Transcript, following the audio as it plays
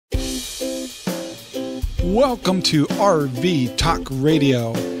Welcome to RV Talk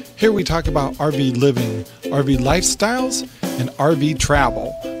Radio. Here we talk about RV living, RV lifestyles, and RV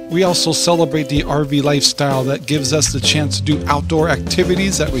travel. We also celebrate the RV lifestyle that gives us the chance to do outdoor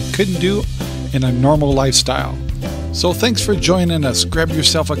activities that we couldn't do in a normal lifestyle. So thanks for joining us. Grab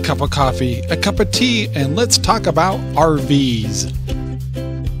yourself a cup of coffee, a cup of tea, and let's talk about RVs.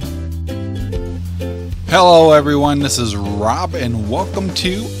 Hello everyone, this is Rob and welcome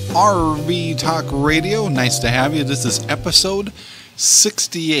to RV Talk Radio. Nice to have you. This is episode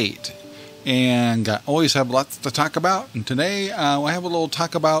 68 and I always have lots to talk about, and today I have a little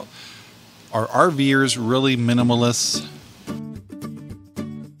talk about, are RVers really minimalists?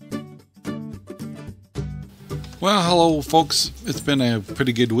 Well, hello folks, it's been a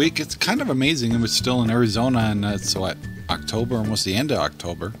pretty good week. It's kind of amazing. It was still in Arizona and it's October, almost the end of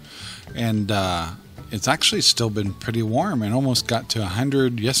October, and it's actually still been pretty warm and almost got to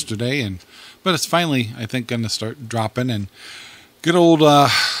 100 yesterday, but it's finally, I think, going to start dropping. And good old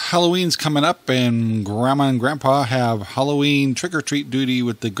Halloween's coming up, and Grandma and Grandpa have Halloween trick-or-treat duty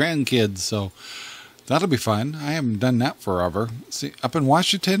with the grandkids, so that'll be fun. I haven't done that forever. See, up in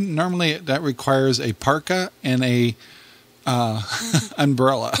Washington, normally that requires a parka and a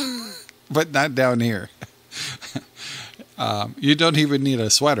umbrella, but not down here. You don't even need a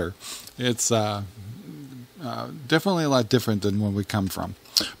sweater. It's definitely a lot different than where we come from.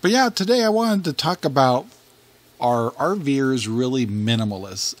 But yeah, today I wanted to talk about, are RVers really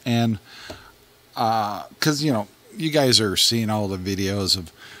minimalists? And because you guys are seeing all the videos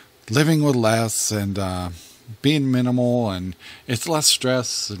of living with less and being minimal, and it's less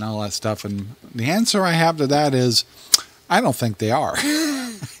stress and all that stuff. And the answer I have to that is, I don't think they are.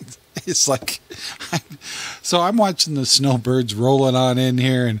 It's like, so I'm watching the snowbirds rolling on in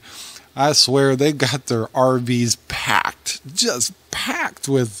here, and I swear they got their RVs packed, just packed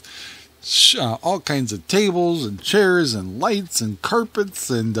with all kinds of tables and chairs and lights and carpets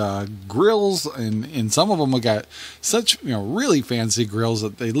and grills, and some of them have got such really fancy grills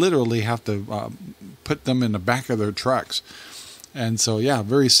that they literally have to put them in the back of their trucks. And so yeah,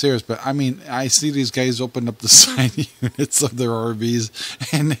 very serious. But I mean, I see these guys open up the side units of their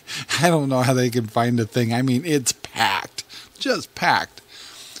RVs, and I don't know how they can find a thing. I mean, it's packed, just packed.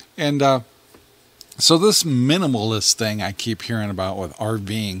 And so this minimalist thing I keep hearing about with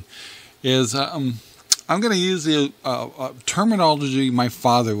RVing is, I'm going to use the terminology my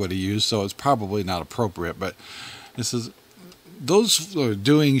father would have used, so it's probably not appropriate, but this is, those who are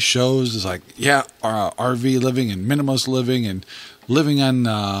doing shows is like, yeah, RV living and minimalist living and living on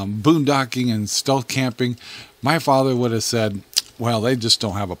boondocking and stealth camping. My father would have said, well, they just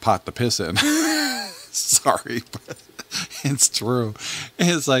don't have a pot to piss in. Sorry, but it's true.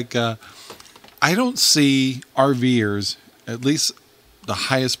 It's like, I don't see RVers, at least the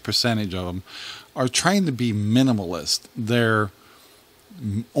highest percentage of them, are trying to be minimalist. They're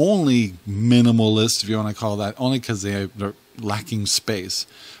only minimalist, if you want to call that, only because they're lacking space.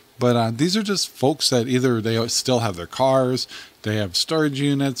 But these are just folks that either they still have their cars, they have storage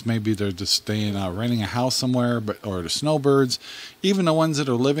units, maybe they're just staying, renting a house somewhere, or the snowbirds. Even the ones that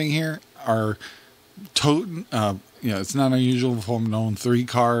are living here are toting, it's not unusual for them to own 3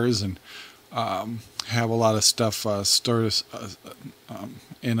 cars and have a lot of stuff stored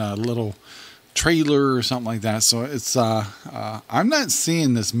in a little trailer or something like that. So it's I'm not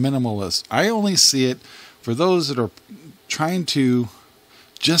seeing this minimalist. I only see it for those that are trying to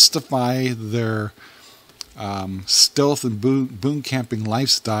justify their stealth and boom camping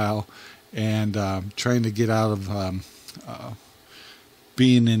lifestyle, and trying to get out of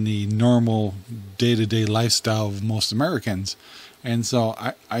being in the normal day-to-day lifestyle of most Americans. And so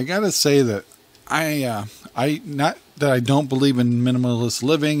I gotta say that I not that I don't believe in minimalist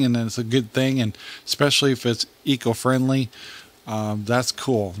living, and it's a good thing, and especially if it's eco-friendly, that's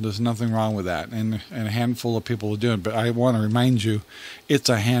cool. There's nothing wrong with that, and a handful of people are doing it. But I want to remind you, it's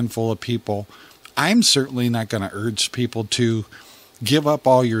a handful of people. I'm certainly not going to urge people to give up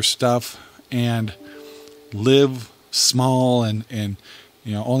all your stuff and live small and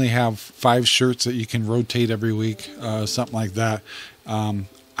only have 5 shirts that you can rotate every week, something like that.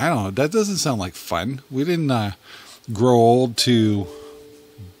 I don't know. That doesn't sound like fun. We didn't grow old to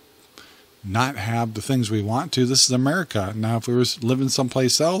not have the things we want to. This is America. Now, if we were living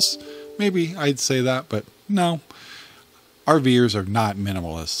someplace else, maybe I'd say that, but no. RVers are not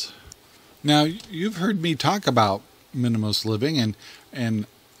minimalists. Now, you've heard me talk about minimalist living, and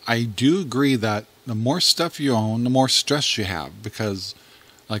I do agree that the more stuff you own, the more stress you have, because,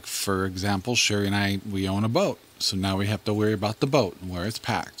 like, for example, Sherry and I, we own a boat. So now we have to worry about the boat and where it's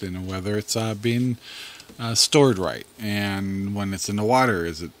packed and whether it's being stored right. And when it's in the water,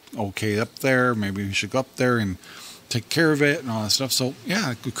 is it okay up there. Maybe we should go up there and take care of it and all that stuff. So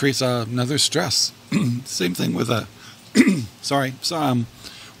yeah, it creates another stress. Same thing with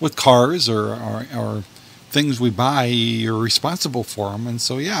with cars or things we buy. You're responsible for them, and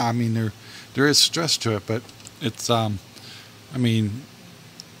so yeah, I mean there is stress to it, but it's I mean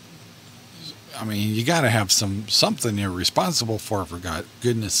you got to have something you're responsible for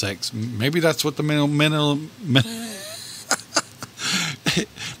goodness sakes. Maybe that's what the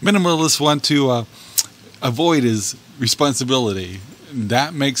minimalists want to avoid is responsibility.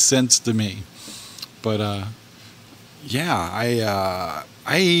 That makes sense to me. But yeah,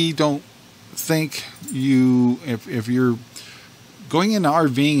 I don't think if you're going into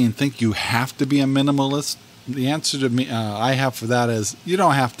RVing and think you have to be a minimalist, the answer to me I have for that is you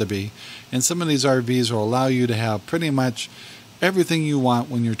don't have to be. And some of these RVs will allow you to have pretty much everything you want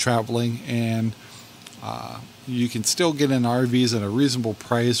when you're traveling, and you can still get in RVs at a reasonable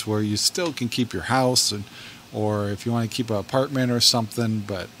price where you still can keep your house, or if you want to keep an apartment or something.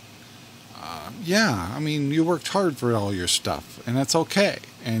 But yeah, I mean, you worked hard for all your stuff, and that's okay.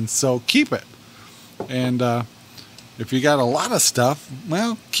 And so keep it. And if you got a lot of stuff,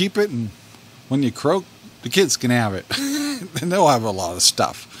 well, keep it, and when you croak, the kids can have it. And they'll have a lot of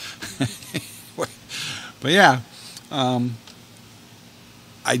stuff. But yeah, I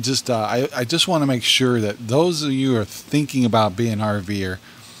just want to make sure that those of you who are thinking about being an RVer,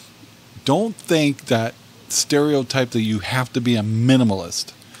 don't think that stereotype that you have to be a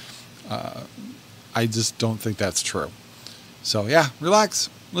minimalist. I just don't think that's true. So yeah, relax.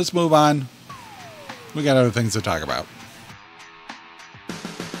 Let's move on. We got other things to talk about.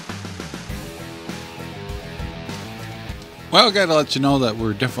 Well, I got to let you know that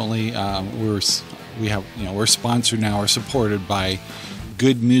we're definitely we're sponsored now or supported by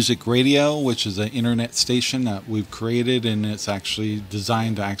Good Music Radio, which is an internet station that we've created, and it's actually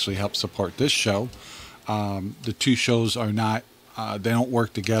designed to actually help support this show. The two shows are not they don't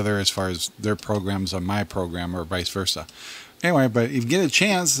work together as far as their programs on my program or vice versa. Anyway, but if you get a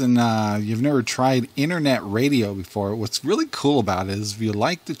chance and you've never tried internet radio before, what's really cool about it is if you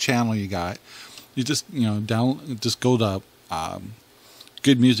like the channel you got, you just just go to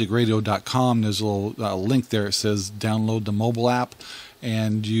goodmusicradio.com. There's a little link there. It says download the mobile app,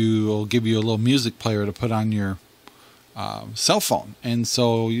 and will give you a little music player to put on your cell phone. And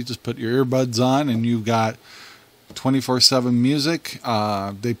so you just put your earbuds on, and you've got 24/7 music.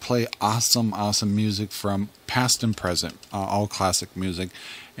 They play awesome music from past and present, all classic music.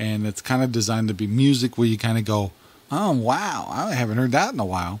 And it's kind of designed to be music where you kind of go, oh wow, I haven't heard that in a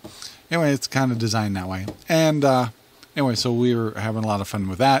while. Anyway, it's kind of designed that way. And anyway, so we were having a lot of fun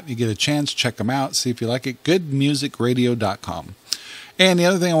with that. You get a chance, check them out, see if you like it. goodmusicradio.com. And the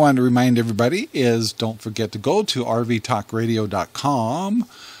other thing I wanted to remind everybody is don't forget to go to rvtalkradio.com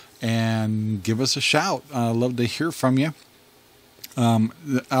and give us a shout. I'd love to hear from you.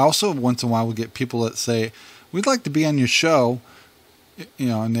 Also, once in a while, we get people that say, we'd like to be on your show,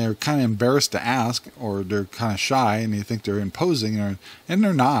 and they're kind of embarrassed to ask, or they're kind of shy and they think they're imposing, and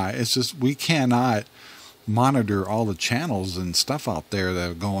they're not. It's just we cannot monitor all the channels and stuff out there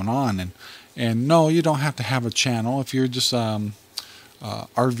that are going on. And no, you don't have to have a channel if you're just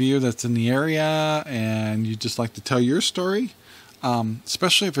RVer that's in the area and you just like to tell your story.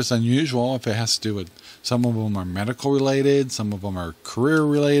 Especially if it's unusual, if it has to do with, some of them are medical related, some of them are career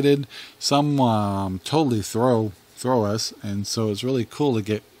related, some totally throw us, and so it's really cool to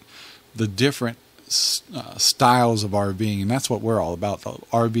get the different styles of RVing, and that's what we're all about, the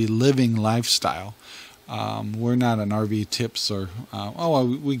RV living lifestyle. We're not an RV tips or,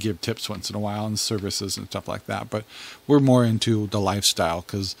 we give tips once in a while and services and stuff like that, but we're more into the lifestyle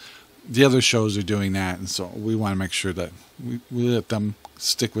because the other shows are doing that, and so we want to make sure that we let them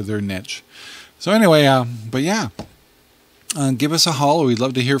stick with their niche. So anyway, but yeah, give us a holler. We'd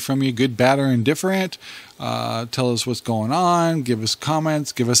love to hear from you, good, bad, or indifferent. Tell us what's going on. Give us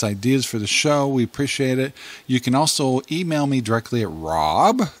comments. Give us ideas for the show. We appreciate it. You can also email me directly at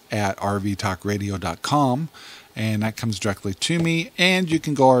rob@rvtalkradio.com. And that comes directly to me. And you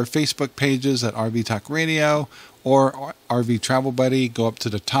can go to our Facebook pages at RV Talk Radio or RV Travel Buddy. Go up to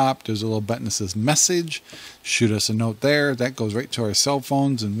the top. There's a little button that says message. Shoot us a note there. That goes right to our cell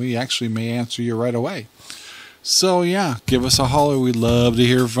phones, and we actually may answer you right away. So yeah, give us a holler. We'd love to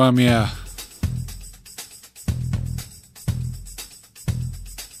hear from you.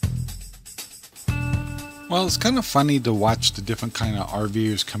 Well, it's kind of funny to watch the different kind of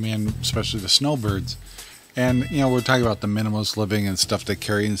RVers come in, especially the snowbirds. And, we're talking about the minimalist living and stuff they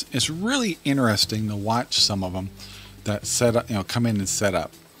carry. And it's really interesting to watch some of them that set up, come in and set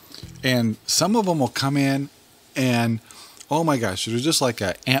up. And some of them will come in and Oh my gosh, they're just like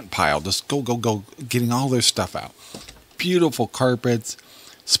an ant pile. Just go, getting all their stuff out. Beautiful carpets,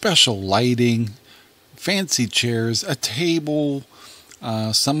 special lighting, fancy chairs, a table.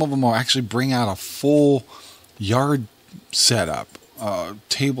 Some of them will actually bring out a full yard setup,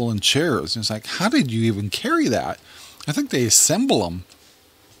 table and chairs. And it's like, how did you even carry that? I think they assemble them.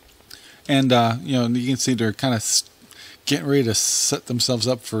 And, you can see they're kind of getting ready to set themselves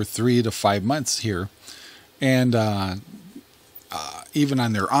up for 3 to 5 months here. And even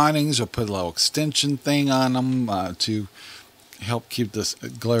on their awnings, they'll put a little extension thing on them to help keep this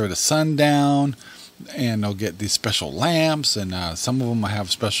glare of the sun down. And they'll get these special lamps, and some of them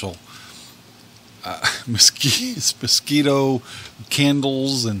have special mosquito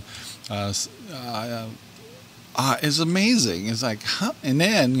candles, and it's amazing. It's like, huh? And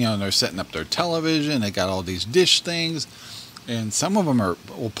then they're setting up their television. They got all these dish things, and some of them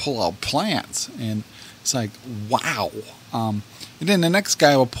will pull out plants, and it's like, wow. And then the next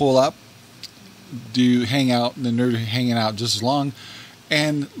guy will pull up, hang out, and then they're hanging out just as long.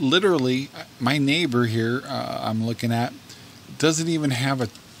 And literally, my neighbor here, I'm looking at, doesn't even have a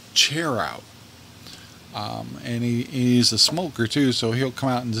chair out. And he's a smoker too, so he'll come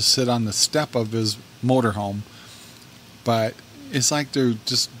out and just sit on the step of his motorhome. But it's like they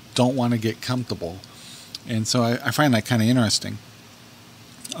just don't want to get comfortable. And so I find that kind of interesting.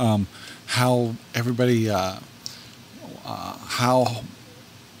 How everybody, how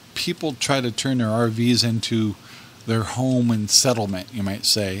people try to turn their RVs into their home and settlement, you might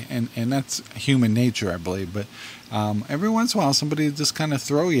say, and that's human nature, I believe. But every once in a while, somebody just kind of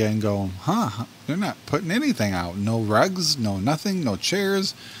throw you and go, huh? They're not putting anything out. No rugs, no nothing, no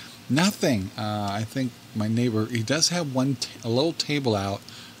chairs, nothing. I think my neighbor, he does have a little table out,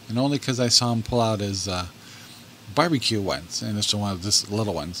 and only because I saw him pull out his barbecue ones, and it's one of just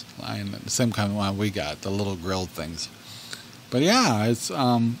little ones, and the same kind of one we got, the little grilled things. But yeah, it's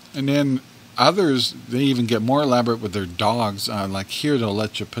and then. Others, they even get more elaborate with their dogs. Like here, they'll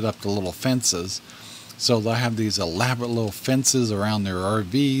let you put up the little fences. So they'll have these elaborate little fences around their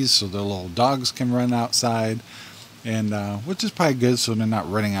RVs so their little dogs can run outside. And which is probably good so they're not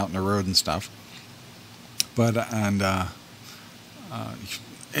running out in the road and stuff. But, I'd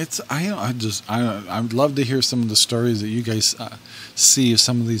love to hear some of the stories that you guys see of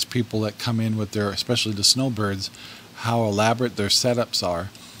some of these people that come in with their, especially the snowbirds, how elaborate their setups are.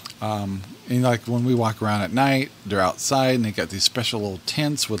 And like when we walk around at night, they're outside and they got these special little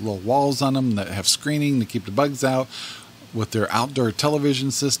tents with little walls on them that have screening to keep the bugs out, with their outdoor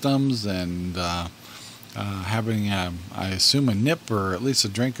television systems, and having, I assume, a nip or at least a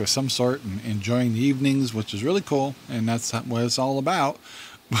drink of some sort, and enjoying the evenings, which is really cool. And that's what it's all about.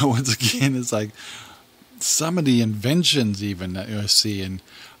 But once again, it's like some of the inventions even that you see, and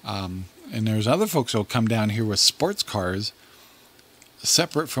there's other folks who'll come down here with sports cars,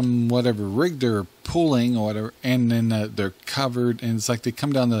 separate from whatever rig they're pulling or whatever, and then they're covered, and it's like they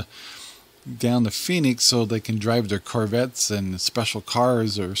come down to Phoenix so they can drive their Corvettes and special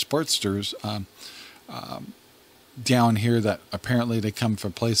cars or Sportsters down here, that apparently they come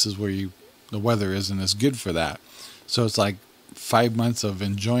from places where the weather isn't as good for that. So it's like 5 months of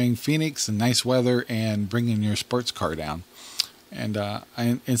enjoying Phoenix and nice weather and bringing your sports car down. And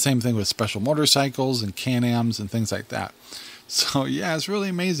same thing with special motorcycles and Can-Ams and things like that. So yeah, it's really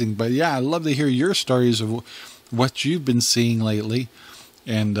amazing. But yeah, I'd love to hear your stories of what you've been seeing lately.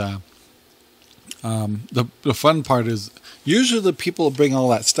 And the fun part is usually the people who bring all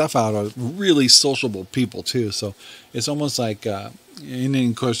that stuff out are really sociable people too. So it's almost like, and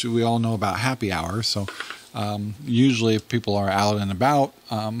of course we all know about happy hour. So usually if people are out and about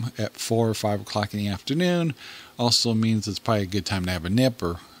at 4 or 5 o'clock in the afternoon, also means it's probably a good time to have a nip,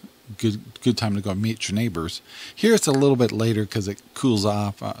 or good time to go meet your neighbors. Here it's a little bit later because it cools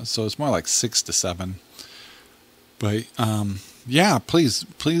off, so it's more like 6 to 7. But yeah, please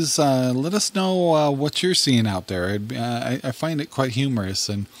let us know what you're seeing out there. I find it quite humorous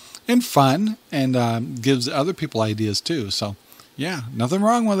and fun, and gives other people ideas too. So yeah, nothing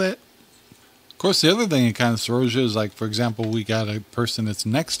wrong with it. Of course, the other thing it kind of throws you is, like, for example, we got a person that's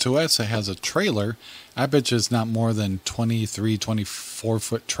next to us that has a trailer. I bet you it's not more than 23,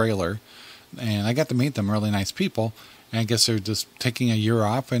 24-foot trailer. And I got to meet them, really nice people. And I guess they're just taking a year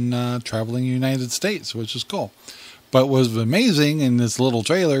off and traveling the United States, which is cool. But what was amazing, in this little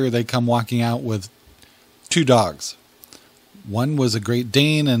trailer, they come walking out with 2 dogs. One was a Great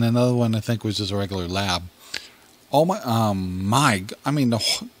Dane, and another one I think was just a regular lab. Oh my, I mean,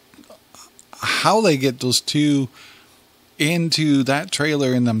 how they get those 2 into that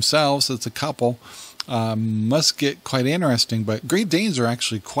trailer in themselves, it's a couple, must get quite interesting. But Great Danes are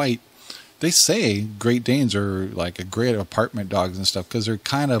actually quite they say Great Danes are like a great apartment dogs and stuff because they're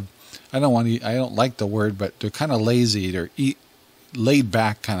kind of, I don't like the word, but they're kind of lazy. They're laid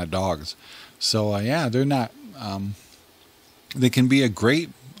back kind of dogs. So yeah, they're not. They can be a great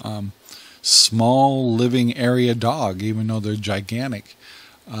small living area dog, even though they're gigantic.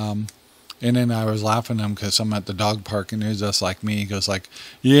 And then I was laughing at him because I'm at the dog park and he's just like me. He goes like,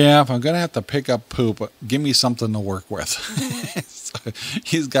 yeah, if I'm going to have to pick up poop, give me something to work with. So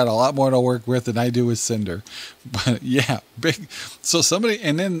he's got a lot more to work with than I do with Cinder. But yeah, big. So somebody,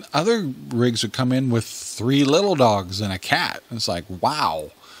 and then other rigs would come in with 3 little dogs and a cat. It's like, wow.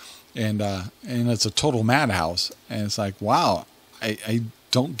 And it's a total madhouse. And it's like, wow, I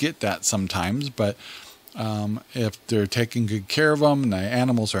don't get that sometimes, but if they're taking good care of them and the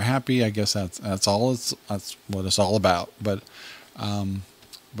animals are happy, I guess that's what it's all about. But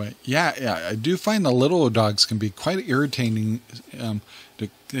yeah, I do find the little dogs can be quite irritating.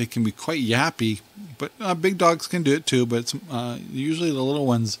 They can be quite yappy, but big dogs can do it too. But it's, usually the little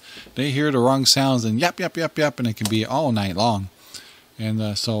ones, they hear the wrong sounds and yap, yap, yap, yap, and it can be all night long.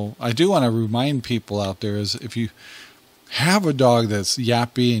 And so I do want to remind people out there is if you have a dog that's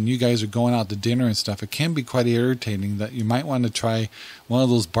yappy and you guys are going out to dinner and stuff, it can be quite irritating. That you might want to try one of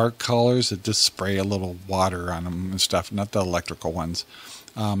those bark collars that just spray a little water on them and stuff, not the electrical ones,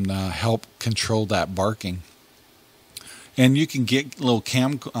 to help control that barking. And you can get little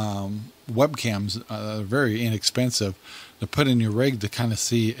webcams, very inexpensive, to put in your rig to kind of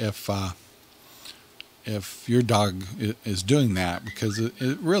see if your dog is doing that, because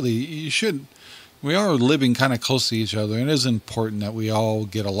it really, you should. We are living kind of close to each other, and it is important that we all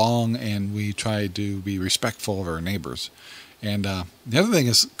get along and we try to be respectful of our neighbors. And the other thing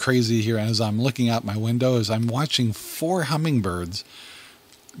is crazy here, as I'm looking out my window, is I'm watching 4 hummingbirds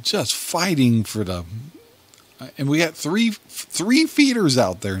just fighting for the. And we got three feeders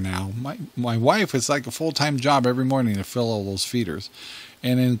out there now. My wife, it's like a full-time job every morning to fill all those feeders,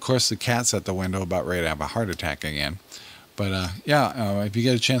 and then of course the cat's at the window about ready to have a heart attack again. But yeah, if you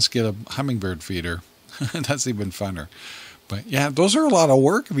get a chance to get a hummingbird feeder, that's even funner. But yeah, those are a lot of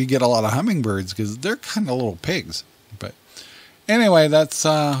work if you get a lot of hummingbirds, because they're kind of little pigs. But anyway, that's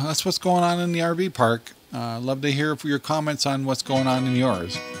what's going on in the RV park. Love to hear your comments on what's going on in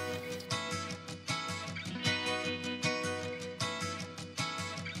yours.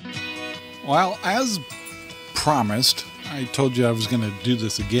 Well, as promised, I told you I was going to do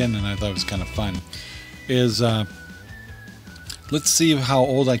this again, and I thought it was kind of fun. Let's see how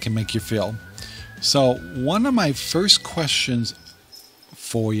old I can make you feel. So one of my first questions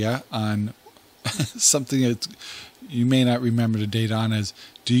for you on something that you may not remember the date on is,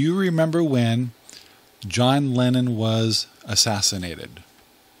 do you remember when John Lennon was assassinated?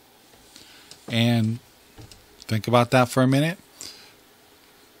 And think about that for a minute.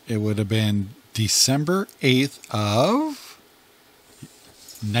 It would have been December 8th of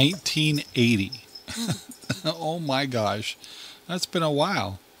 1980. Oh my gosh. That's been a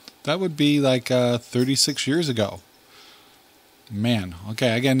while. That would be like 36 years ago. Man.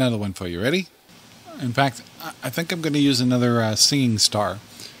 Okay, I got another one for you. Ready? In fact, I think I'm going to use another singing star.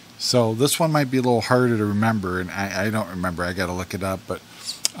 So this one might be a little harder to remember, and I don't remember. I got to look it up. But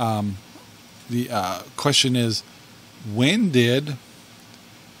the question is, when did...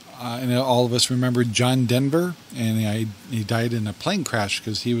 and all of us remember John Denver, and he died in a plane crash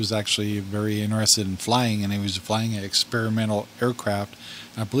because he was actually very interested in flying, and he was flying an experimental aircraft.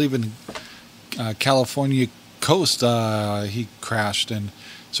 I believe in California coast he crashed. And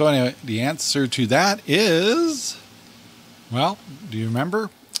so anyway, the answer to that is, well, do you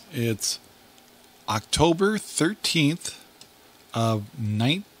remember? It's October 13th of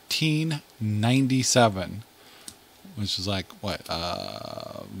 1997. Which is like, what,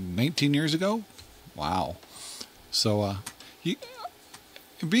 19 years ago? Wow. So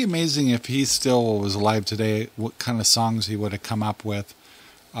it'd be amazing if he still was alive today, what kind of songs he would have come up with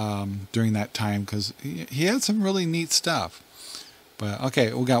during that time, because he had some really neat stuff. But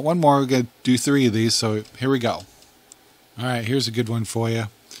okay, we got one more. We're going to do 3 of these, so here we go. All right, here's a good one for you.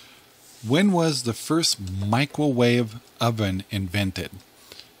 When was the first microwave oven invented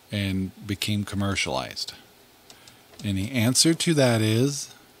and became commercialized? And the answer to that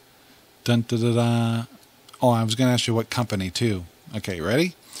is, dun, da, da, da. Oh, I was going to ask you what company too. Okay,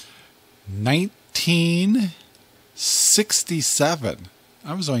 ready? 1967.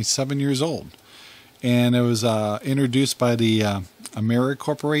 I was only 7 years old. And it was introduced by the Ameri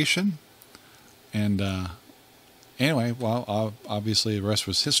Corporation. And anyway, well, obviously the rest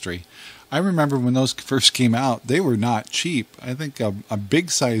was history. I remember when those first came out, they were not cheap. I think a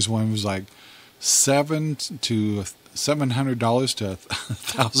big size one was like $7,000 to $700 to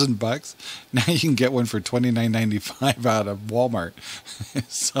 $1,000. Now you can get one for $29.95 out of Walmart.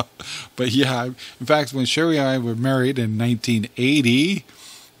 So, but yeah, in fact, when Sherry and I were married in 1980,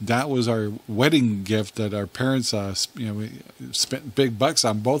 that was our wedding gift that our parents, we spent big bucks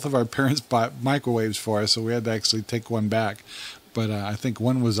on. Both of our parents bought microwaves for us, so we had to actually take one back. But I think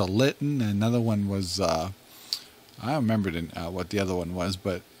one was a Litton, and another one was, I don't remember what the other one was.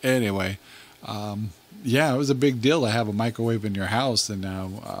 But anyway, yeah, it was a big deal to have a microwave in your house. And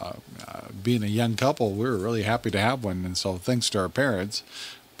being a young couple, we were really happy to have one. And so thanks to our parents.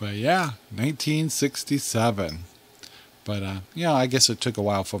 But yeah, 1967. But, I guess it took a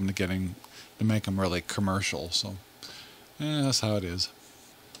while for them to make them really commercial. So that's how it is.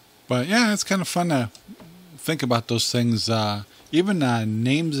 But yeah, it's kind of fun to think about those things. Even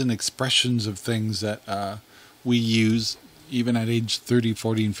names and expressions of things that we use, even at age 30,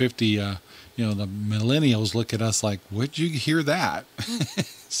 40, and 50, the millennials look at us like, where'd you hear that?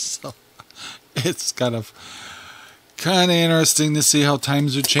 So it's kind of interesting to see how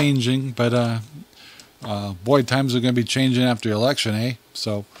times are changing. But boy, times are going to be changing after the election, eh?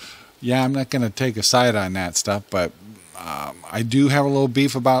 So yeah, I'm not going to take a side on that stuff, but I do have a little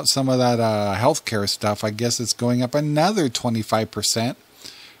beef about some of that healthcare stuff. I guess it's going up another 25%.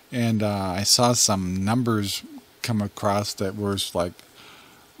 And I saw some numbers come across that was like,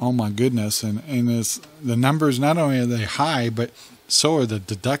 oh my goodness. And the numbers, not only are they high, but so are the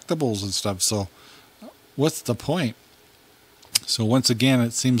deductibles and stuff. So what's the point? So once again,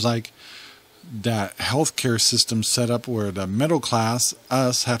 it seems like that healthcare system set up where the middle class,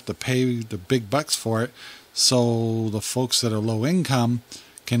 us, have to pay the big bucks for it. So the folks that are low income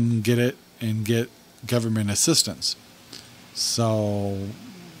can get it and get government assistance. So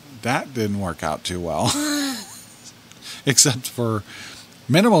that didn't work out too well. Except for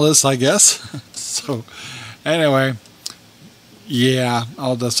minimalists, I guess. So anyway, yeah,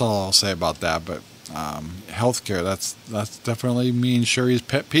 that's all I'll say about that. But healthcare, that's definitely me and Sherry's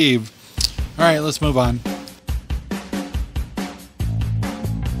pet peeve. All right, let's move on.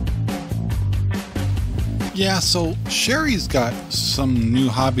 Yeah, so Sherry's got some new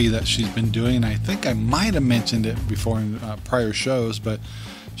hobby that she's been doing. I think I might have mentioned it before in prior shows, but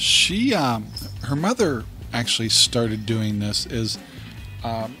she, her mother actually started doing this.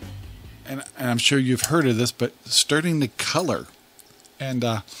 And I'm sure you've heard of this, but starting to color, and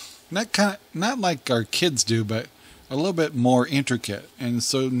not like our kids do, but a little bit more intricate. And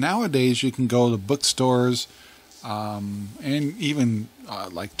so nowadays you can go to bookstores, and even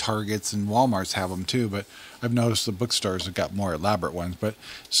like Targets and Walmarts have them too, but I've noticed the bookstores have got more elaborate ones. But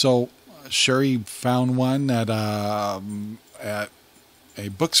so Sherry found one at a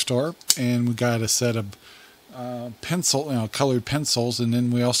bookstore, and we got a set of colored pencils, and then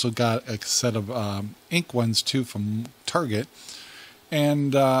we also got a set of ink ones too from Target.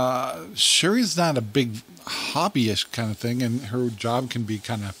 And Sherry's not a big hobbyish kind of thing, and her job can be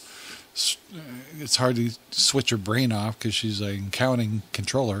kind of, it's hard to switch her brain off because she's an accounting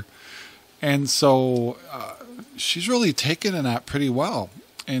controller. And so she's really taken it out pretty well.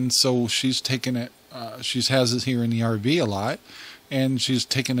 And so she's taken it, she has it here in the RV a lot, and she's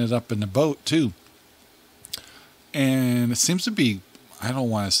taken it up in the boat too. And it seems to be, I don't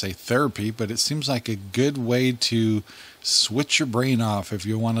want to say therapy, but it seems like a good way to switch your brain off if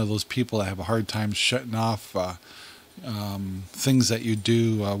you're one of those people that have a hard time shutting off things that you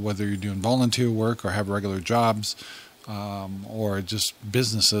do, whether you're doing volunteer work or have regular jobs, or just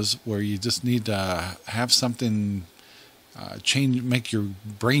businesses where you just need to have something make your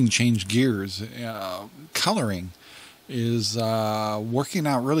brain change gears. Coloring is working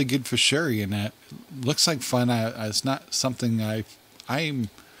out really good for Sherry, and it looks like fun. It's not something I'm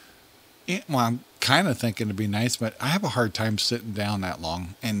kind of thinking it'd be nice, but I have a hard time sitting down that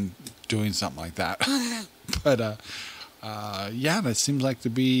long and doing something like that. But yeah, that seems like to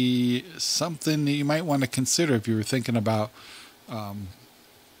be something that you might want to consider if you were thinking about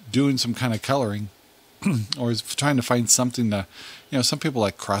doing some kind of coloring, or trying to find something to, some people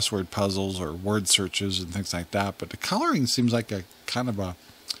like crossword puzzles or word searches and things like that, but the coloring seems like a kind of a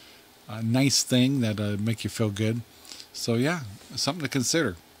nice thing that make you feel good. So yeah, something to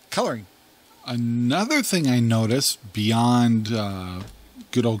consider. Coloring. Another thing I noticed beyond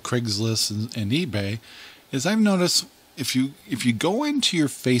good old Craigslist and eBay is I've noticed if you go into your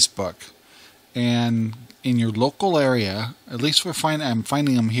Facebook and in your local area, at least I'm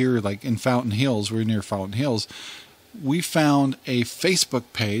finding them here, like in Fountain Hills. We're near Fountain Hills. We found a Facebook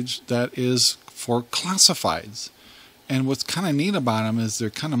page that is for classifieds, and what's kind of neat about them is they're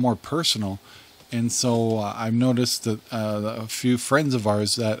kind of more personal. And so I've noticed that a few friends of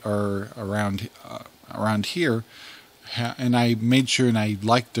ours that are around here and I made sure and I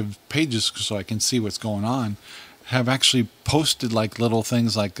liked the pages so I can see what's going on, have actually posted like little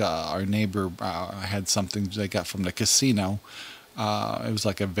things like our neighbor had something they got from the casino. It was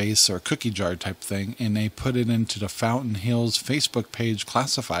like a vase or a cookie jar type thing, and they put it into the Fountain Hills Facebook page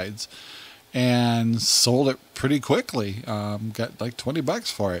classifieds and sold it pretty quickly. Got like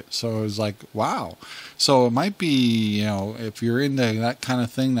 $20 for it. So it was like, wow. So it might be, if you're into that kind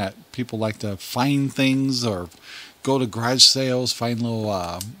of thing, that people like to find things or go to garage sales, find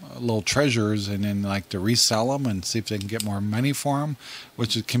little treasures, and then like to resell them and see if they can get more money for them,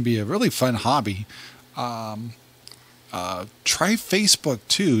 which can be a really fun hobby. Try Facebook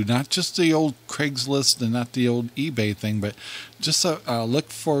too, not just the old Craigslist and not the old eBay thing, but just look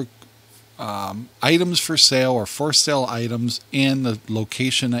for items for sale or for sale items in the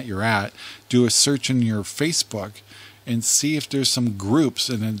location that you're at. Do a search in your Facebook and see if there's some groups,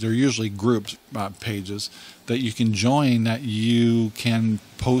 and they're usually groups pages that you can join, that you can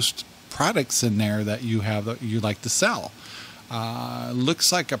post products in there that you have that you like to sell.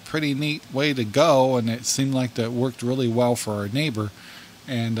 Looks like a pretty neat way to go, and it seemed like that worked really well for our neighbor.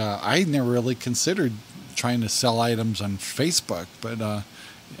 And I never really considered trying to sell items on Facebook, but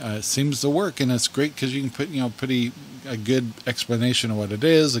it seems to work, and it's great because you can put a good explanation of what it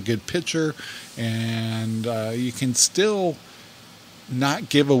is, a good picture, and you can still not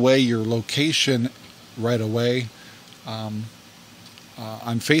give away your location right away. On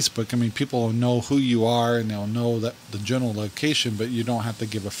Facebook, I mean, people will know who you are and they'll know that the general location, but you don't have to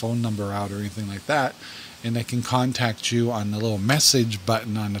give a phone number out or anything like that. And they can contact you on the little message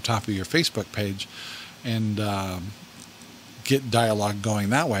button on the top of your Facebook page and get dialogue going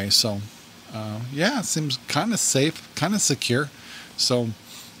that way. So, yeah, it seems kind of safe, kind of secure. So,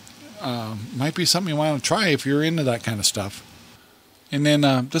 might be something you want to try if you're into that kind of stuff. And then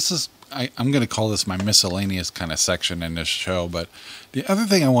I'm going to call this my miscellaneous kind of section in this show, but the other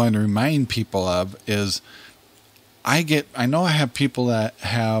thing I wanted to remind people of is I know I have people that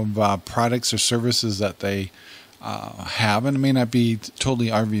have products or services that they have, and it may not be totally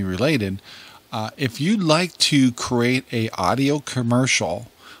RV related. If you'd like to create a audio commercial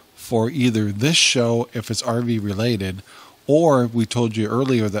for either this show, if it's RV related, or we told you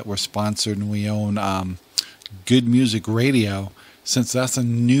earlier that we're sponsored and we own Good Music Radio. Since that's a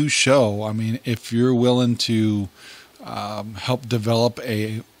new show, I mean, if you're willing to help develop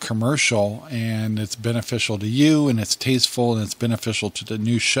a commercial and it's beneficial to you and it's tasteful and it's beneficial to the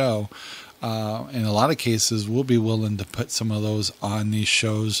new show, in a lot of cases, we'll be willing to put some of those on these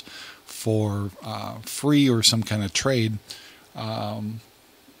shows for free or some kind of trade.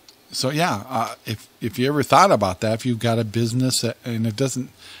 So yeah, if you ever thought about that, if you've got a business and it doesn't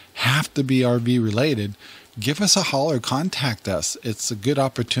have to be RV related, give us a holler, contact us. It's a good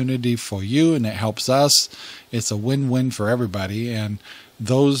opportunity for you and it helps us. It's a win-win for everybody. And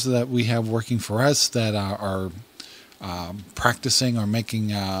those that we have working for us that are practicing or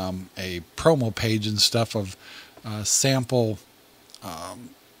making a promo page and stuff of sample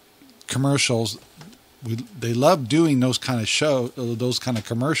commercials, they love doing those kind of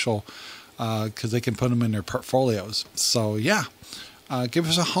commercial because they can put them in their portfolios. So yeah. Give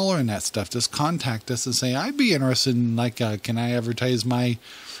us a holler on that stuff. Just contact us and say, I'd be interested in, can I advertise my,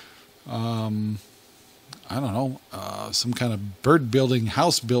 some kind of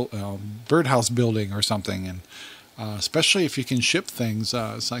birdhouse building or something. And especially if you can ship things,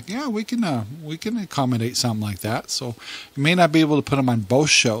 it's like, yeah, we can accommodate something like that. So you may not be able to put them on both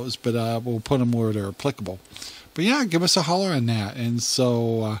shows, but we'll put them where they're applicable. But yeah, give us a holler on that. And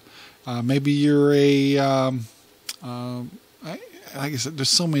so maybe you're like I said, there's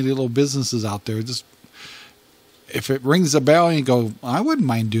so many little businesses out there. Just if it rings a bell and you go, I wouldn't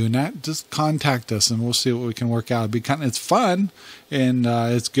mind doing that, just contact us and we'll see what we can work out. It's fun and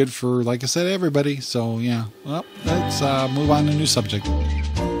it's good for, like I said, everybody. So yeah, well, let's move on to a new subject.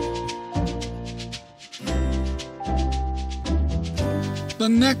 The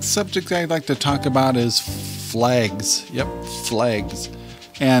next subject I'd like to talk about is flags. Yep, flags.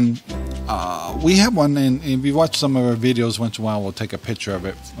 And we have one, and if you watch some of our videos, once in a while we'll take a picture of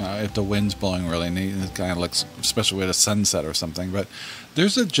it if the wind's blowing really neat. It kind of looks, especially with a sunset or something. But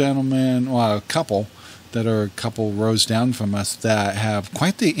there's a gentleman, a couple that are a couple rows down from us that have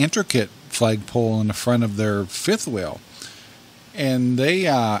quite the intricate flagpole in the front of their fifth wheel. And they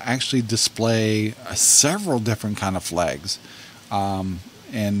actually display several different kind of flags. And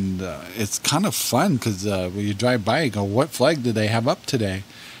it's kind of fun because when you drive by, you go, what flag did they have up today?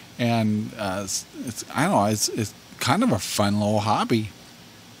 And it's kind of a fun little hobby.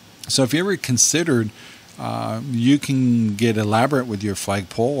 So if you ever considered You can get elaborate with your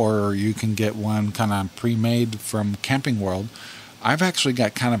flagpole, or you can get one kind of pre-made from Camping World. I've actually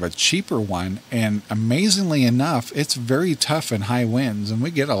got kind of a cheaper one, and amazingly enough, it's very tough in high winds, and we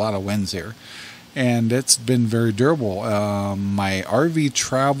get a lot of winds here. And it's been very durable. My RV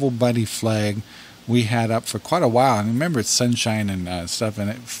Travel Buddy flag we had up for quite a while. And remember, it's sunshine and stuff, and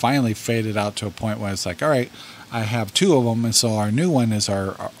it finally faded out to a point where it's like, all right, I have two of them, and so our new one is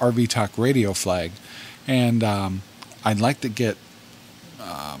our RV Talk Radio flag. And I'd like to get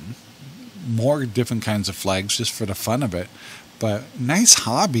more different kinds of flags just for the fun of it. But nice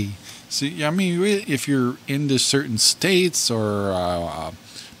hobby. So, I mean, if you're into certain states or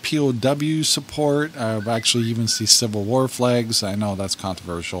POW support, I've actually even see Civil War flags. I know that's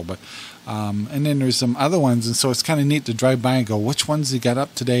controversial, but and then there's some other ones, and so it's kind of neat to drive by and go, which ones you got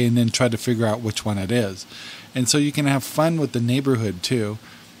up today, and then try to figure out which one it is. And so you can have fun with the neighborhood too,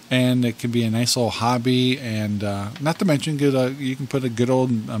 and it can be a nice little hobby. And not to mention, you can put a good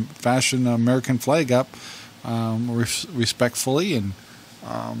old fashioned American flag up respectfully. And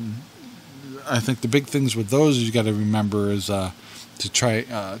I think the big things with those you got to remember is to try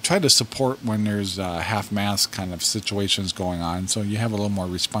to support when there's half-mast kind of situations going on. So you have a little more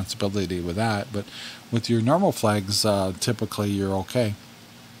responsibility with that. But with your normal flags, typically you're okay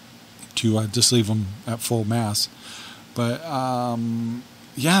to just leave them at full mast. But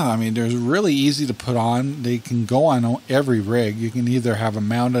yeah, I mean, they're really easy to put on. They can go on every rig. You can either have them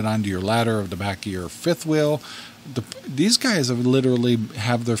mounted onto your ladder of the back of your fifth wheel. These guys have literally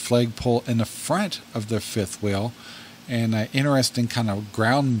have their flagpole in the front of their fifth wheel. And an interesting kind of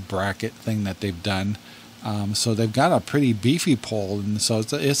ground bracket thing that they've done. So they've got a pretty beefy pole, and so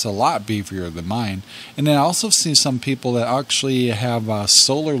it's a lot beefier than mine. And then I also see some people that actually have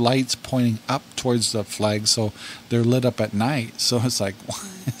solar lights pointing up towards the flag, so they're lit up at night. So it's like,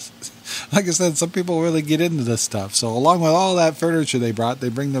 like I said, some people really get into this stuff. So along with all that furniture they brought, they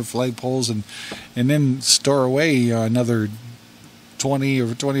bring their flag poles and then store away another 20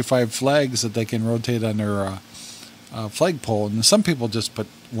 or 25 flags that they can rotate on their flagpole. And some people just put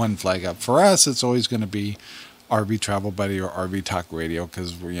one flag up. For us, it's always going to be RV Travel Buddy or RV Talk Radio,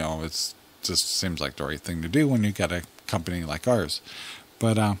 because it's just seems like the right thing to do when you got a company like ours.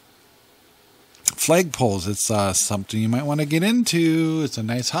 But flagpoles, it's something you might want to get into. It's a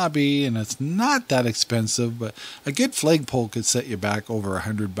nice hobby, and it's not that expensive. But a good flagpole could set you back over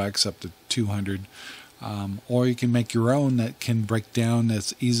 $100 up to $200. Or you can make your own that can break down.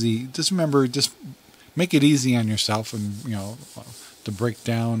 That's easy. Just remember, just make it easy on yourself, and to break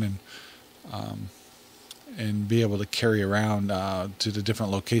down and be able to carry around to the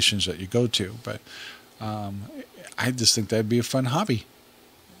different locations that you go to. But I just think that'd be a fun hobby.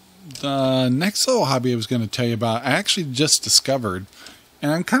 The next little hobby I was going to tell you about, I actually just discovered,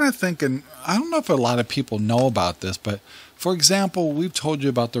 and I'm kind of thinking, I don't know if a lot of people know about this, but for example, we've told you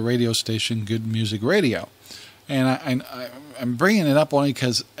about the radio station Good Music Radio. And I'm bringing it up only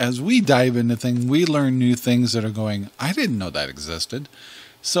because as we dive into things, we learn new things that are going, I didn't know that existed.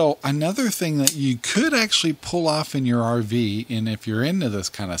 So another thing that you could actually pull off in your RV, and if you're into this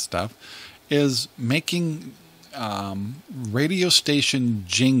kind of stuff, is making radio station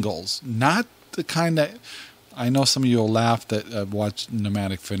jingles. Not the kind that, I know some of you will laugh that watched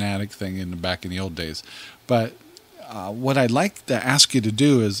Nomadic Fanatic thing in the back in the old days, but what I'd like to ask you to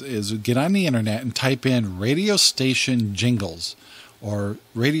do is get on the internet and type in radio station jingles or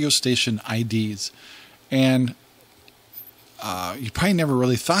radio station IDs. And you probably never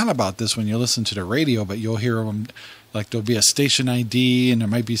really thought about this when you listen to the radio, but you'll hear them, like there'll be a station ID, and there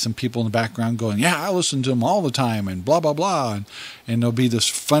might be some people in the background going, yeah, I listen to them all the time, and blah, blah, blah. And there'll be this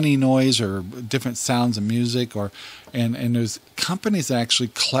funny noise or different sounds of music, and there's companies that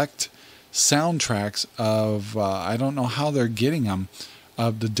actually collect soundtracks of I don't know how they're getting them,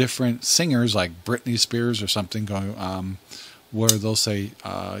 of the different singers like Britney Spears or something, going where they'll say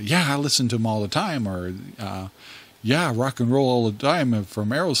yeah, I listen to them all the time, or yeah, rock and roll all the time from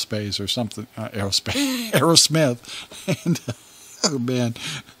Aerospace or something, Aerosmith. And oh man,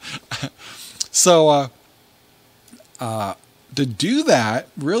 so to do that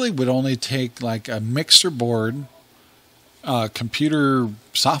really would only take like a mixer board, computer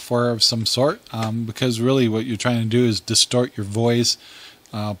software of some sort, because really what you're trying to do is distort your voice,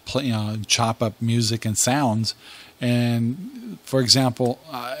 chop up music and sounds. And for example,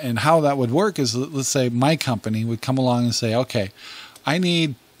 and how that would work is, let's say my company would come along and say, okay, I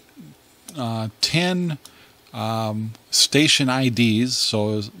need 10 station IDs.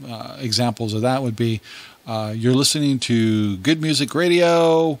 So examples of that would be, you're listening to Good Music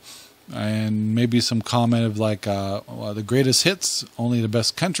Radio, and maybe some comment of like, the greatest hits, only the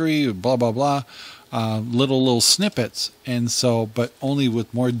best country, blah, blah, blah. little snippets. And so, but only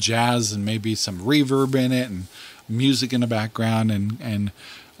with more jazz and maybe some reverb in it and music in the background.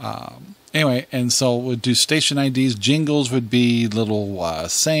 Anyway, and so we'll do station IDs. Jingles would be little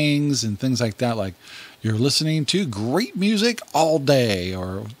sayings and things like that, like you're listening to great music all day,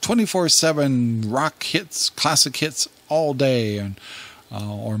 or 24/7 rock hits, classic hits all day, and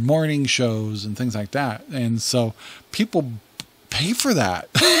or morning shows and things like that. And so people pay for that.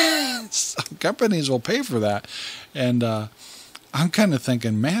 Some companies will pay for that. And I'm kind of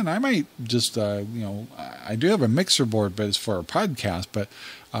thinking, man, I might just, I do have a mixer board, but it's for a podcast, but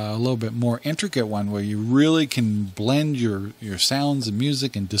a little bit more intricate one where you really can blend your sounds and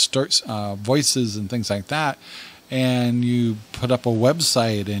music and distort voices and things like that. And you put up a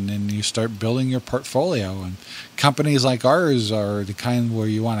website and then you start building your portfolio. And companies like ours are the kind where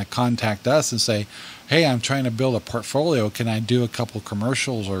you want to contact us and say, hey, I'm trying to build a portfolio. Can I do a couple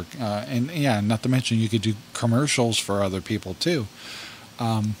commercials? Or not to mention you could do commercials for other people too,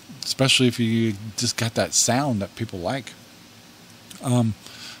 especially if you just got that sound that people like.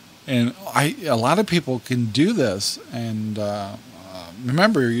 And a lot of people can do this. And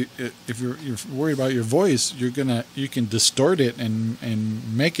remember, if you're worried about your voice, you can distort it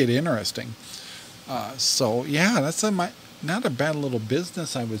and make it interesting. So yeah, that's not a bad little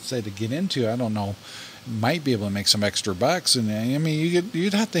business, I would say, to get into. I don't know, might be able to make some extra bucks, and I mean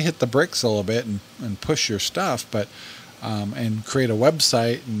you'd have to hit the bricks a little bit and push your stuff, but and create a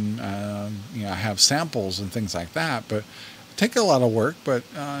website and have samples and things like that. But take a lot of work, but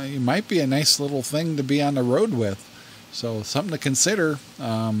it might be a nice little thing to be on the road with. So something to consider.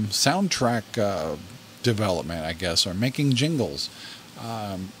 Soundtrack development, I guess, or making jingles.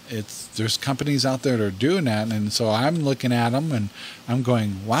 There's companies out there that are doing that, and so I'm looking at them and I'm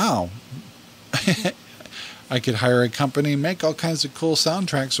going, wow, I could hire a company, make all kinds of cool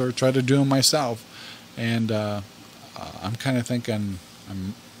soundtracks, or try to do them myself. And I'm kind of thinking,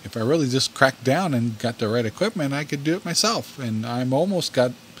 if I really just cracked down and got the right equipment, I could do it myself. And I'm almost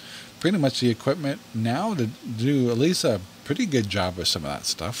got pretty much the equipment now to do at least a pretty good job with some of that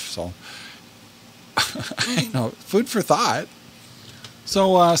stuff. So, food for thought.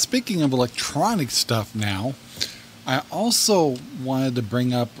 So, speaking of electronic stuff now, I also wanted to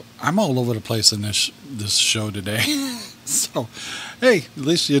bring up, I'm all over the place in this show today. So, hey, at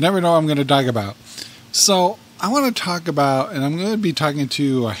least you never know what I'm going to talk about. So, I want to talk about, and I'm going to be talking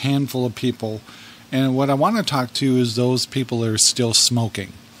to a handful of people, and what I want to talk to is those people that are still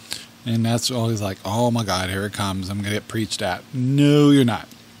smoking. And that's always like, oh my God, here it comes. I'm going to get preached at. No, you're not.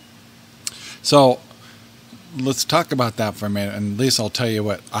 So let's talk about that for a minute. And at least I'll tell you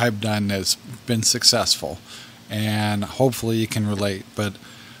what I've done that's been successful. And hopefully you can relate. But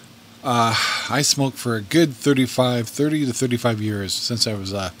I smoked for a good 30 to 35 years since I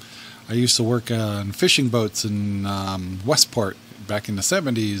was, I used to work on fishing boats in Westport back in the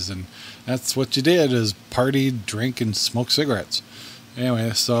 70s. And that's what you did, is party, drink, and smoke cigarettes.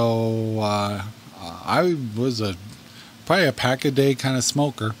 Anyway, so I was probably a pack a day kind of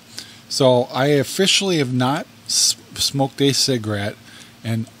smoker. So I officially have not smoked a cigarette,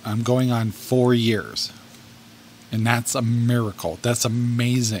 and I'm going on 4 years. And that's a miracle. That's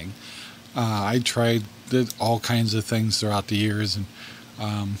amazing. I did all kinds of things throughout the years, and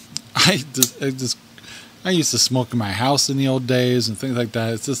I used to smoke in my house in the old days and things like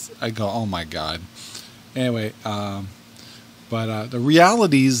that. It's just, I go, oh my God. Anyway, but the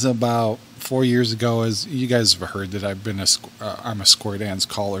realities about 4 years ago is, you guys have heard that I'm a square dance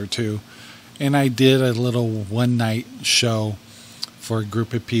caller too. And I did a little one night show for a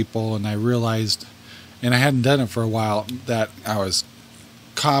group of people, and I realized, and I hadn't done it for a while, that I was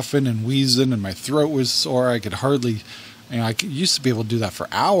coughing and wheezing and my throat was sore. I could hardly, I used to be able to do that for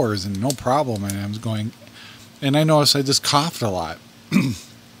hours and no problem. And I was going, and I noticed I just coughed a lot.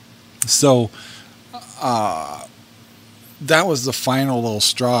 So, that was the final little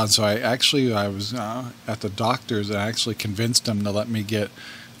straw. And so I was at the doctor's, and I actually convinced them to let me get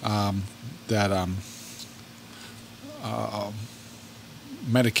that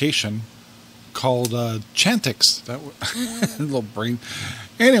medication called Chantix. That little brain.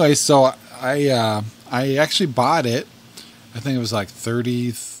 Anyway, so I actually bought it. I think it was like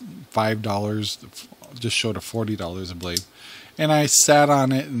 $35. Just showed of $40, I believe. And I sat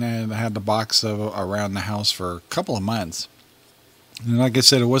on it, and I had the box around the house for a couple of months. And like I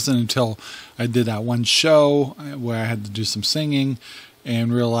said, it wasn't until I did that one show where I had to do some singing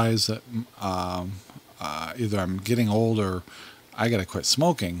and realized that either I'm getting old or I got to quit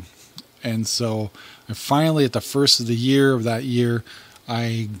smoking. And so I finally, at the first of the year of that year,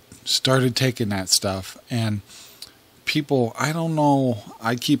 I started taking that stuff. And people, I don't know,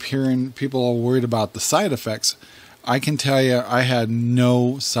 I keep hearing people are worried about the side effects. I can tell you I had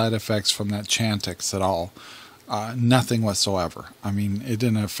no side effects from that Chantix at all. Nothing whatsoever. I mean, it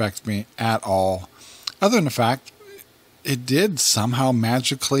didn't affect me at all. Other than the fact, it did somehow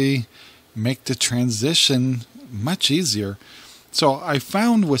magically make the transition much easier. So I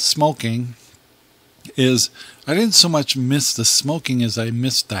found with smoking is I didn't so much miss the smoking as I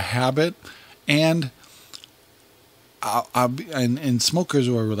missed the habit. And and smokers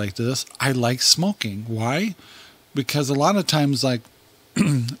who are related to this, I like smoking. Why? Because a lot of times, like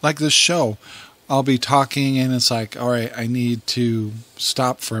like this show, I'll be talking and it's like, all right, I need to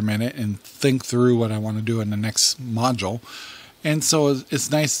stop for a minute and think through what I want to do in the next module. And so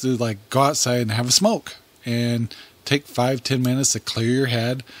it's nice to like go outside and have a smoke and take 5-10 minutes to clear your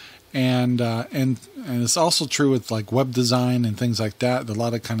head. And it's also true with like web design and things like that. A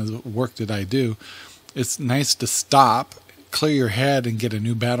lot of kind of work that I do, it's nice to stop, clear your head, and get a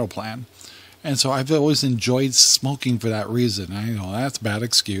new battle plan. And so I've always enjoyed smoking for that reason. I know that's a bad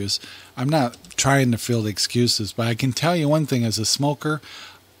excuse. I'm not trying to fill the excuses, but I can tell you one thing as a smoker,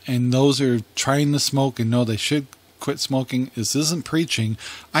 and those who are trying to smoke and know they should quit smoking, this isn't preaching.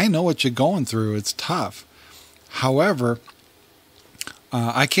 I know what you're going through. It's tough. However,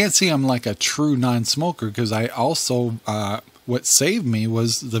 I can't see I'm like a true non-smoker because I also, what saved me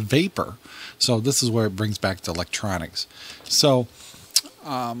was the vapor. So this is where it brings back to electronics. So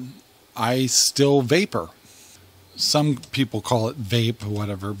I still vapor. Some people call it vape or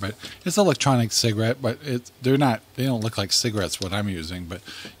whatever, but it's electronic cigarette, but they don't look like cigarettes what I'm using, but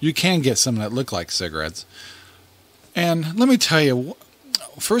you can get some that look like cigarettes. And let me tell you,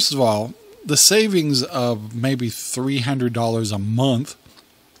 first of all, the savings of maybe $300 a month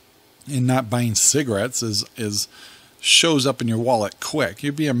in not buying cigarettes shows up in your wallet quick.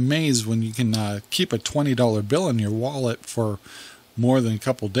 You'd be amazed when you can keep a $20 bill in your wallet for more than a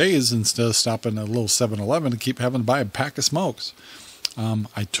couple days instead of stopping at a little 7-Eleven to keep having to buy a pack of smokes.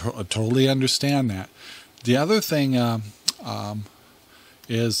 I totally understand that. The other thing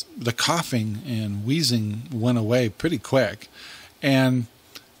is the coughing and wheezing went away pretty quick. And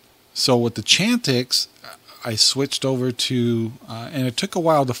so with the Chantix, I switched over to, and it took a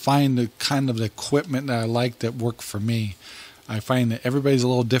while to find the kind of the equipment that I liked that worked for me. I find that everybody's a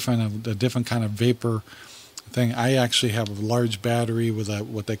little different, a different kind of vapor thing. I actually have a large battery with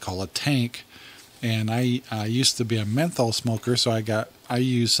what they call a tank, and I used to be a menthol smoker, so I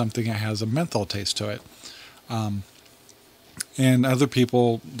use something that has a menthol taste to it. And other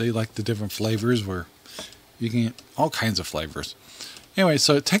people, they like the different flavors where you can get all kinds of flavors. Anyway,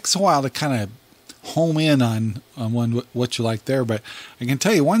 so it takes a while to kind of home in on what you like there, but I can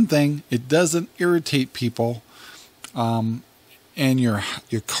tell you one thing: it doesn't irritate people, and your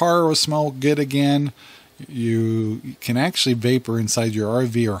car will smell good again. You can actually vapor inside your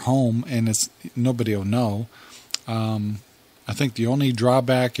RV or home, and nobody will know. I think the only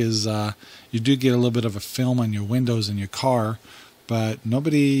drawback is you do get a little bit of a film on your windows in your car, but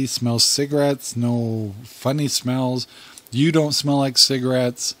nobody smells cigarettes. No funny smells. You don't smell like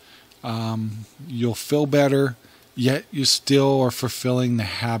cigarettes. You'll feel better, yet you still are fulfilling the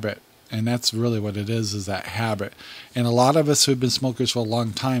habit. And that's really what it is that habit. And a lot of us who have been smokers for a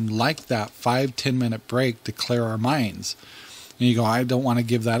long time like that 5-10 minute break to clear our minds. And you go, I don't want to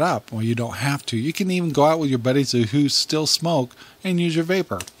give that up. Well, you don't have to. You can even go out with your buddies who still smoke and use your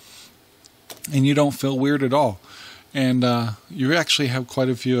vapor. And you don't feel weird at all. And you actually have quite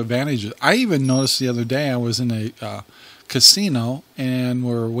a few advantages. I even noticed the other day I was in a casino and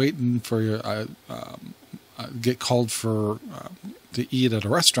we're waiting for get called for to eat at a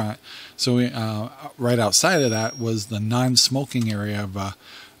restaurant. So we, right outside of that was the non-smoking area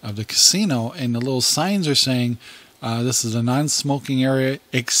of the casino, and the little signs are saying this is a non-smoking area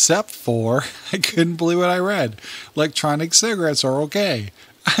except for, I couldn't believe what I read, electronic cigarettes are okay.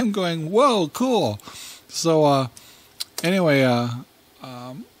 I'm going, whoa, cool. So anyway,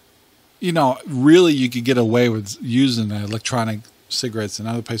 really you could get away with using electronic cigarettes in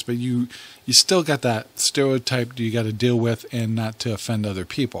other places, but you still got that stereotype you got to deal with, and not to offend other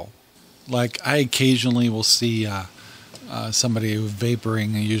people. Like I occasionally will see somebody who's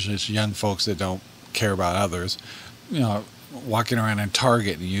vaporing, and usually it's young folks that don't care about others, walking around in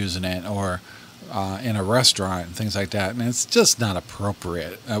Target and using it, or in a restaurant and things like that, and it's just not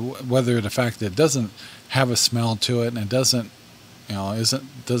appropriate. Whether the fact that it doesn't have a smell to it and it doesn't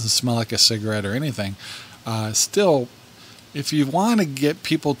smell like a cigarette or anything, still, if you want to get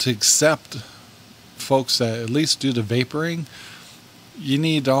people to accept folks that at least do the vaporing, you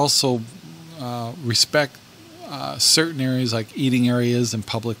need to also respect certain areas like eating areas and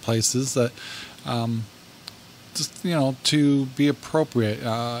public places that just, to be appropriate.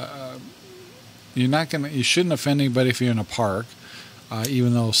 You shouldn't offend anybody if you're in a park,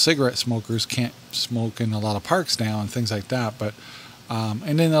 even though cigarette smokers can't smoke in a lot of parks now and things like that. But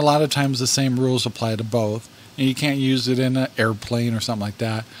and then a lot of times the same rules apply to both. And you can't use it in an airplane or something like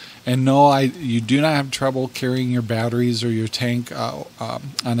that. And no, you do not have trouble carrying your batteries or your tank on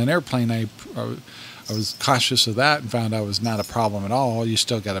an airplane. I was cautious of that and found out it was not a problem at all. You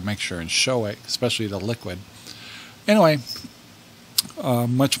still got to make sure and show it, especially the liquid. Anyway,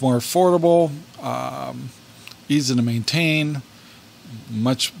 much more affordable, easy to maintain,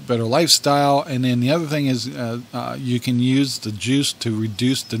 much better lifestyle. And then the other thing is you can use the juice to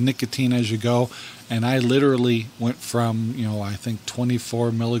reduce the nicotine as you go. And I literally went from, I think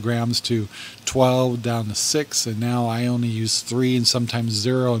 24 milligrams to 12 down to 6. And now I only use 3 and sometimes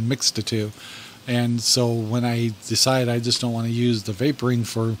 0 and mix the two. And so when I decide I just don't want to use the vaporing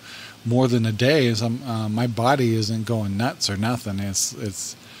for more than a day, my body isn't going nuts or nothing.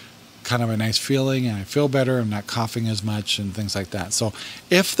 It's kind of a nice feeling, and I feel better. I'm not coughing as much and things like that. So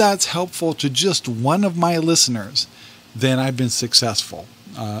if that's helpful to just one of my listeners, then I've been successful.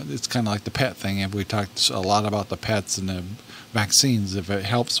 It's kind of like the pet thing. We talked a lot about the pets and the vaccines. If it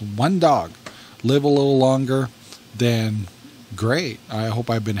helps one dog live a little longer, then great. I hope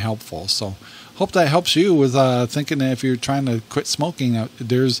I've been helpful. So hope that helps you with thinking that if you're trying to quit smoking.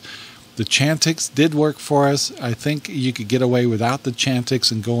 There's the Chantix did work for us. I think you could get away without the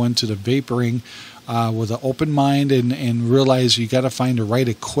Chantix and go into the vaporing with an open mind and realize you got to find the right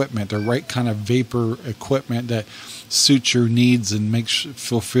equipment, the right kind of vapor equipment that suits your needs and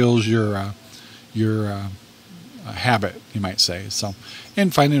fulfills your habit, you might say. So,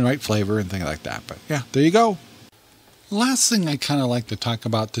 and finding the right flavor and things like that. But yeah, there you go. Last thing I kind of like to talk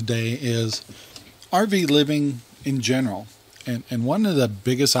about today is RV living in general. And one of the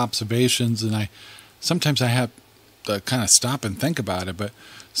biggest observations, and sometimes I have to kind of stop and think about it, but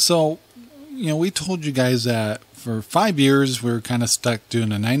so, we told you guys that for 5 years we were kind of stuck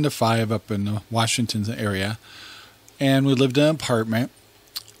doing a 9 to 5 up in the Washington area, and we lived in an apartment,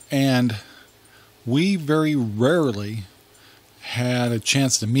 and we very rarely had a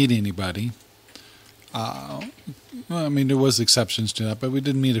chance to meet anybody. There was exceptions to that, but we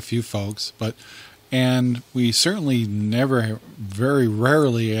did meet a few folks, and we certainly very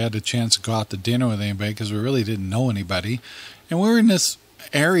rarely had a chance to go out to dinner with anybody because we really didn't know anybody. And we were in this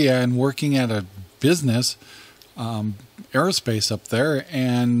area and working at a business, aerospace up there,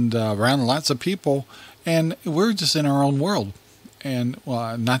 and around lots of people, and we're just in our own world. And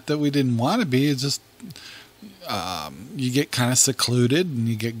not that we didn't want to be, it's just you get kind of secluded and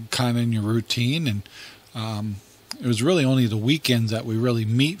you get kind of in your routine. And it was really only the weekends that we really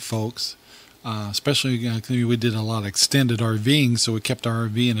meet folks. Especially we did a lot of extended RVing, so we kept our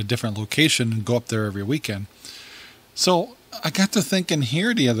RV in a different location and go up there every weekend. So I got to thinking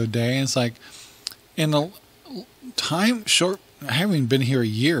here the other day, and it's like, in a time short, I haven't even been here a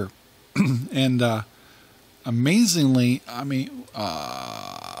year, and amazingly,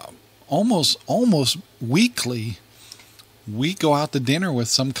 almost weekly, we go out to dinner with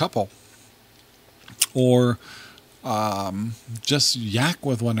some couple, or just yak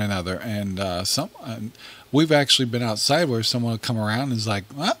with one another. And we've actually been outside where someone will come around and is like,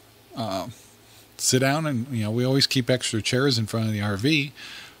 sit down, and we always keep extra chairs in front of the RV.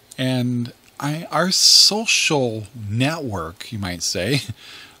 And our social network, you might say,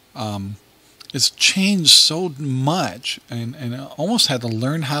 it's changed so much, and I almost had to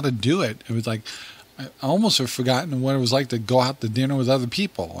learn how to do it. It was like I almost have forgotten what it was like to go out to dinner with other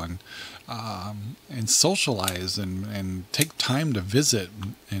people and socialize and take time to visit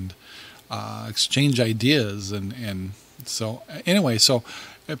and exchange ideas. And so anyway, so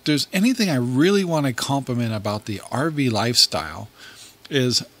if there's anything I really want to compliment about the RV lifestyle,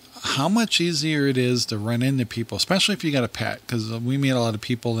 is how much easier it is to run into people, especially if you got a pet, because we meet a lot of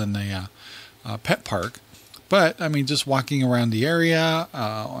people in the pet park. But just walking around the area,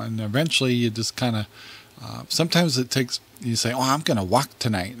 and eventually you just kind of sometimes it takes, you say, I'm going to walk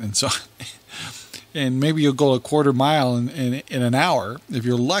tonight, and so and maybe you'll go a quarter mile in an hour if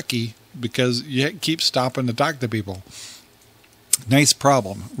you're lucky, because you keep stopping to talk to people. Nice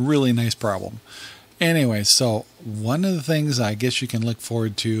problem, really nice problem. Anyway, so one of the things I guess you can look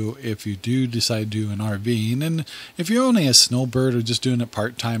forward to if you do decide to do an RV, and if you're only a snowbird or just doing it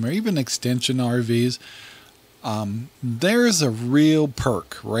part-time, or even extension RVs, there's a real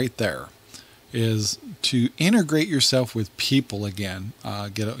perk right there, is to integrate yourself with people again.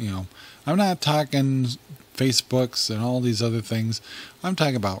 I'm not talking Facebooks and all these other things. I'm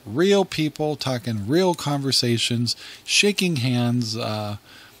talking about real people, talking real conversations, shaking hands,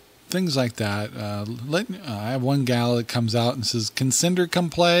 things like that. I have one gal that comes out and says, "Can Cinder come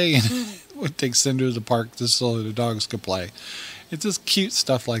play?" And we take Cinder to the park just so the dogs could play. It's just cute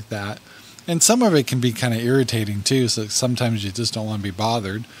stuff like that. And some of it can be kind of irritating too, so sometimes you just don't want to be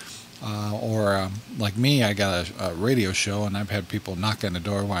bothered. Like me, I got a radio show, and I've had people knock on the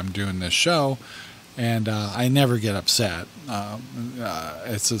door while I'm doing this show, and I never get upset.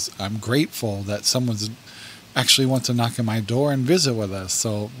 It's just, I'm grateful that someone's actually wants to knock on my door and visit with us.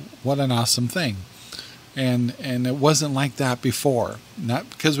 So what an awesome thing. And it wasn't like that before. Not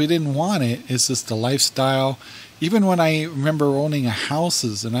because we didn't want it. It's just the lifestyle. Even when I remember owning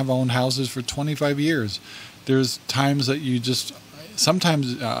houses, and I've owned houses for 25 years, there's times that you just,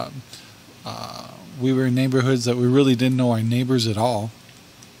 sometimes we were in neighborhoods that we really didn't know our neighbors at all.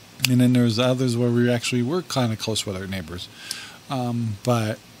 And then there's others where we actually were kind of close with our neighbors.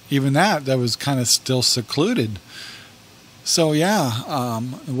 But even that was kind of still secluded. So yeah,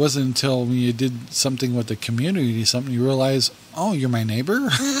 it wasn't until when you did something with the community, something you realize, oh, you're my neighbor?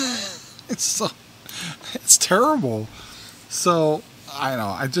 It's terrible. So I don't know,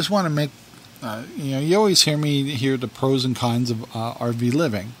 I just want to make, you always hear me hear the pros and cons of RV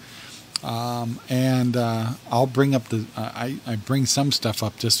living. And I'll bring up I bring some stuff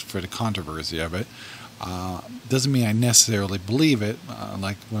up just for the controversy of it. Doesn't mean I necessarily believe it,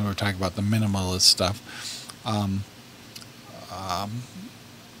 like when we're talking about the minimalist stuff.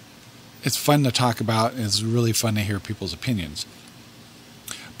 It's fun to talk about, and it's really fun to hear people's opinions.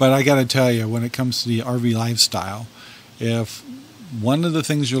 But I got to tell you, when it comes to the RV lifestyle, if one of the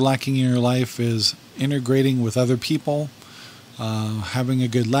things you're lacking in your life is integrating with other people, having a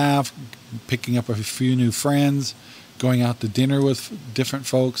good laugh, picking up a few new friends, going out to dinner with different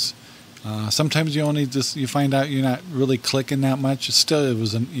folks. Sometimes you find out you're not really clicking that much.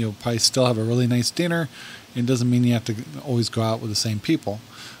 You'll probably still have a really nice dinner. It doesn't mean you have to always go out with the same people.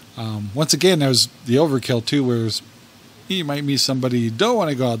 Once again, there's the overkill too, where you might meet somebody you don't want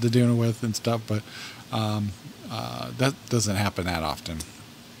to go out to dinner with and stuff, but that doesn't happen that often.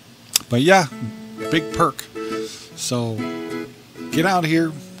 But yeah, big perk. So get out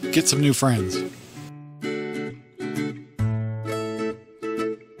here, get some new friends.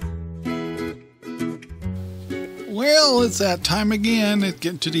 Well, it's that time again. It's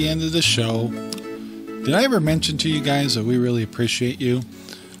getting to the end of the show. Did I ever mention to you guys that we really appreciate you?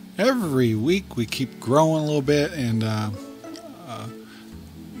 Every week we keep growing a little bit, and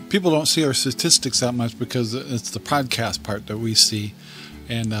people don't see our statistics that much because it's the podcast part that we see,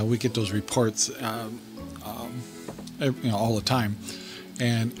 and we get those reports all the time.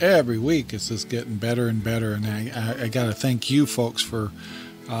 And every week it's just getting better and better, and I got to thank you folks for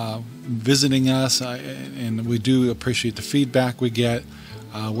visiting us, and we do appreciate the feedback we get.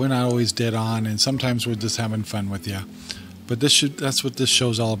 We're not always dead on, and sometimes we're just having fun with you. But that's what this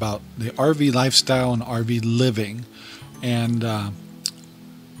show's all about, the RV lifestyle and RV living. And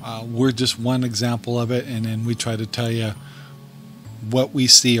we're just one example of it, and then we try to tell you what we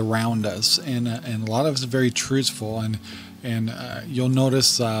see around us. And a lot of it's very truthful, and you'll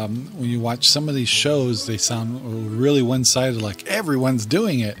notice when you watch some of these shows, they sound really one-sided, like everyone's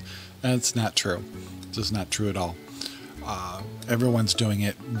doing it. That's not true. It's just not true at all. Everyone's doing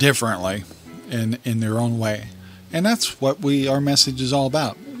it differently in their own way. And that's what our message is all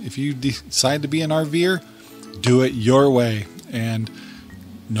about. If you decide to be an RVer, do it your way. And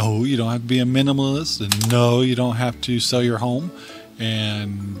no, you don't have to be a minimalist. And no, you don't have to sell your home.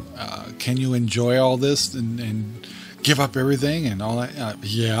 And can you enjoy all this and give up everything and all that?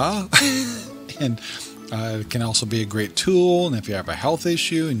 Yeah. And it can also be a great tool. And if you have a health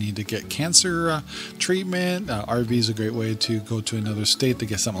issue and need to get cancer treatment, RV is a great way to go to another state to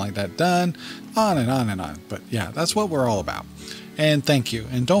get something like that done. On and on and on. But yeah, that's what we're all about. And thank you.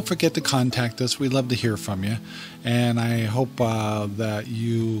 And don't forget to contact us. We'd love to hear from you. And I hope that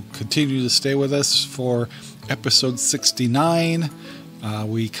you continue to stay with us for episode 69.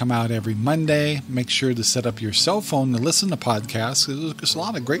 We come out every Monday. Make sure to set up your cell phone to listen to podcasts. There's a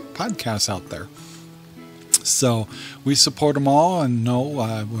lot of great podcasts out there. So we support them all, and no,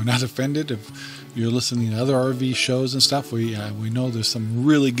 we're not offended if you're listening to other RV shows and stuff. We know there's some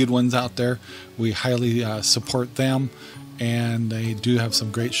really good ones out there. We highly support them, and they do have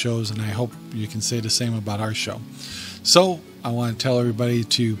some great shows, and I hope you can say the same about our show. So I want to tell everybody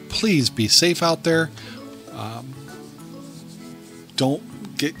to please be safe out there.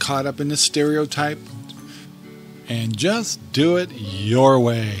 Don't get caught up in the stereotype, and just do it your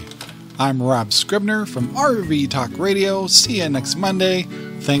way. I'm Rob Scribner from RV Talk Radio. See you next Monday.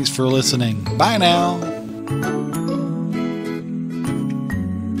 Thanks for listening. Bye now.